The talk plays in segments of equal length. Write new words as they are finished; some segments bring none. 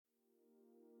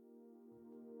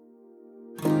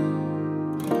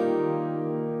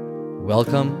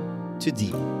Welcome to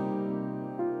Deep,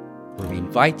 where we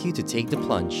invite you to take the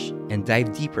plunge and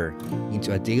dive deeper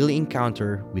into a daily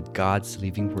encounter with God's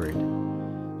living Word.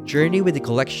 Journey with a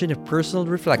collection of personal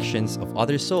reflections of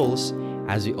other souls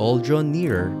as we all draw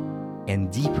nearer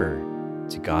and deeper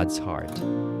to God's heart.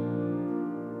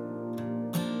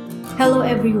 Hello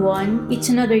everyone, it's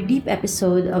another deep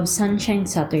episode of Sunshine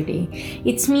Saturday.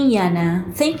 It's me,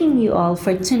 Yana, thanking you all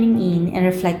for tuning in and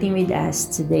reflecting with us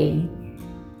today.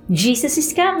 Jesus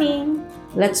is coming!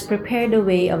 Let's prepare the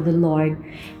way of the Lord,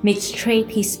 make straight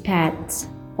His paths.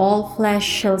 All flesh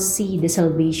shall see the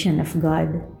salvation of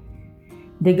God.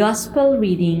 The Gospel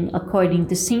reading according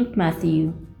to St.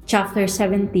 Matthew, chapter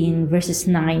 17, verses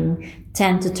 9,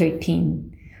 10 to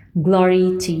 13.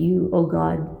 Glory to you, O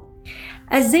God.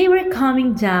 As they were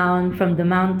coming down from the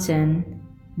mountain,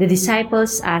 the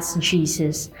disciples asked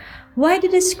Jesus, "Why do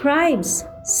the scribes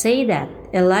say that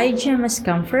Elijah must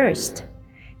come first?"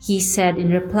 He said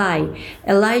in reply,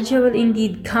 "Elijah will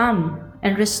indeed come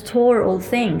and restore all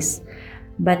things.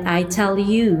 But I tell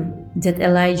you that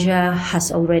Elijah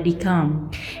has already come,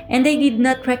 and they did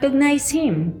not recognize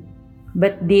him,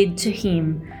 but did to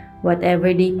him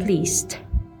whatever they pleased.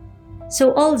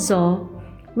 So also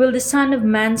will the Son of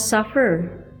Man suffer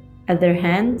at their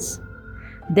hands?"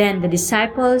 Then the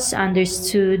disciples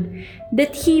understood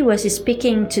that he was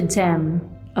speaking to them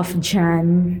of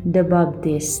John the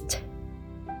Baptist.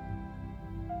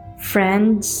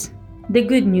 Friends, the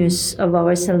good news of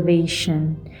our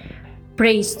salvation.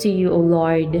 Praise to you, O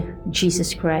Lord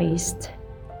Jesus Christ.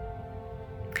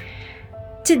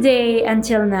 Today,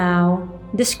 until now,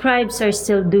 the scribes are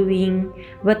still doing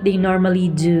what they normally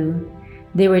do.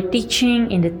 They were teaching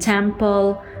in the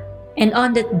temple, and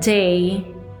on that day,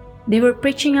 they were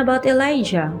preaching about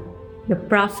Elijah, the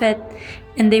prophet,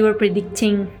 and they were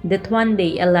predicting that one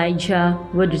day Elijah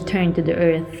would return to the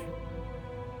earth.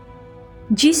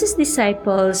 Jesus'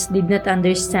 disciples did not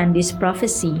understand this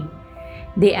prophecy.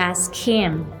 They asked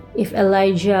him if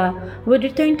Elijah would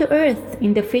return to earth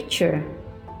in the future.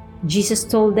 Jesus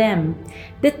told them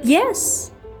that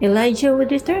yes, Elijah would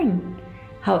return.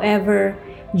 However,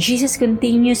 Jesus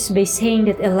continues by saying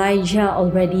that Elijah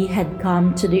already had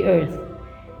come to the earth.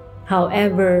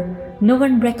 However, no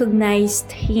one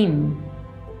recognized him.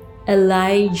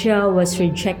 Elijah was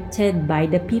rejected by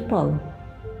the people.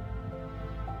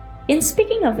 In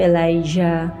speaking of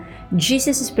Elijah,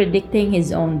 Jesus is predicting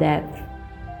his own death.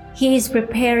 He is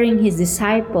preparing his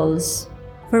disciples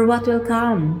for what will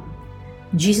come.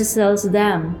 Jesus tells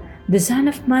them, "The Son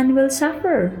of Man will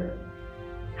suffer."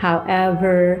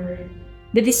 However,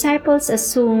 the disciples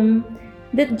assume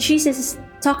that Jesus is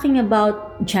talking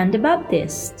about John the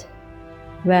Baptist.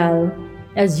 Well,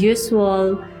 as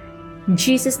usual,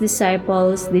 Jesus'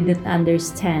 disciples didn't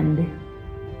understand.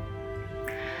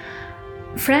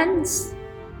 Friends,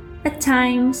 at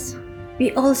times,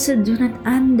 we also do not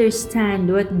understand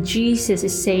what Jesus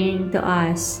is saying to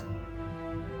us,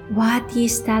 what He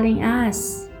is telling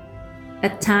us.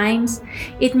 At times,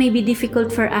 it may be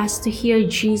difficult for us to hear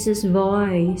Jesus'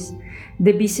 voice.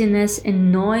 The busyness and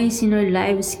noise in our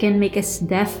lives can make us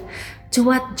deaf to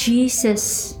what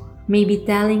Jesus may be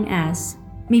telling us,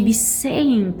 may be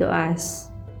saying to us.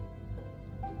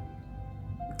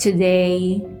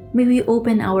 Today, may we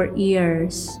open our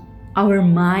ears, our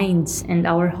minds, and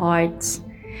our hearts.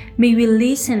 May we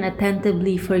listen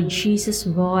attentively for Jesus'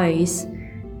 voice.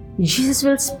 Jesus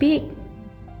will speak.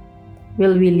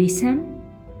 Will we listen?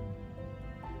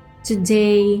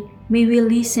 Today, may we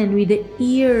listen with the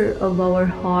ear of our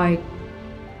heart.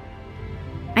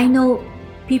 I know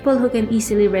people who can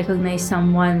easily recognize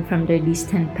someone from their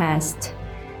distant past.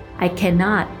 I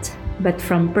cannot, but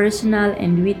from personal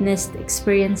and witnessed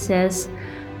experiences,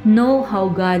 know how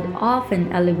God often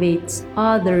elevates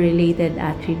other related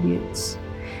attributes.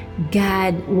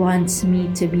 God wants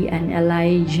me to be an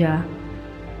Elijah,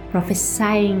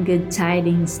 prophesying good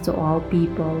tidings to all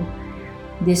people.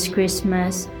 This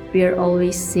Christmas, we are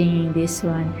always singing this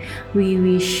one. We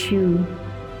wish you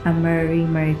a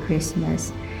Merry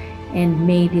Christmas, and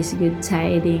may these good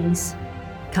tidings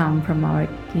come from our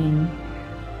King.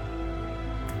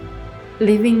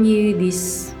 Leaving you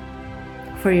this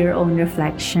for your own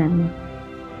reflection.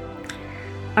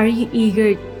 Are you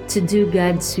eager to do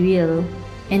God's will,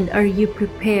 and are you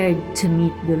prepared to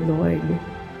meet the Lord?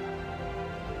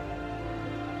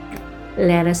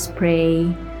 Let us pray.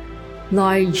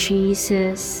 Lord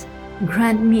Jesus,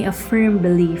 grant me a firm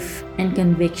belief and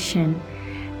conviction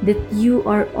that you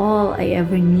are all I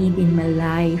ever need in my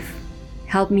life.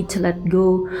 Help me to let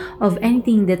go of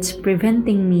anything that's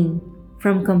preventing me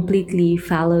from completely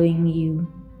following you.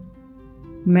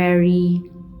 Mary,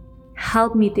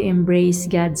 Help me to embrace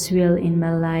God's will in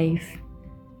my life.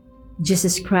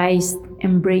 Jesus Christ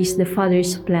embraced the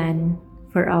Father's plan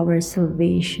for our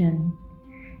salvation.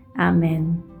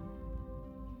 Amen.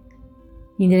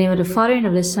 In the name of the Father, and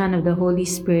of the Son, and of the Holy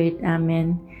Spirit.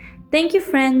 Amen. Thank you,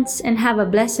 friends, and have a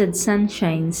blessed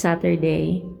Sunshine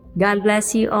Saturday. God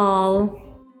bless you all.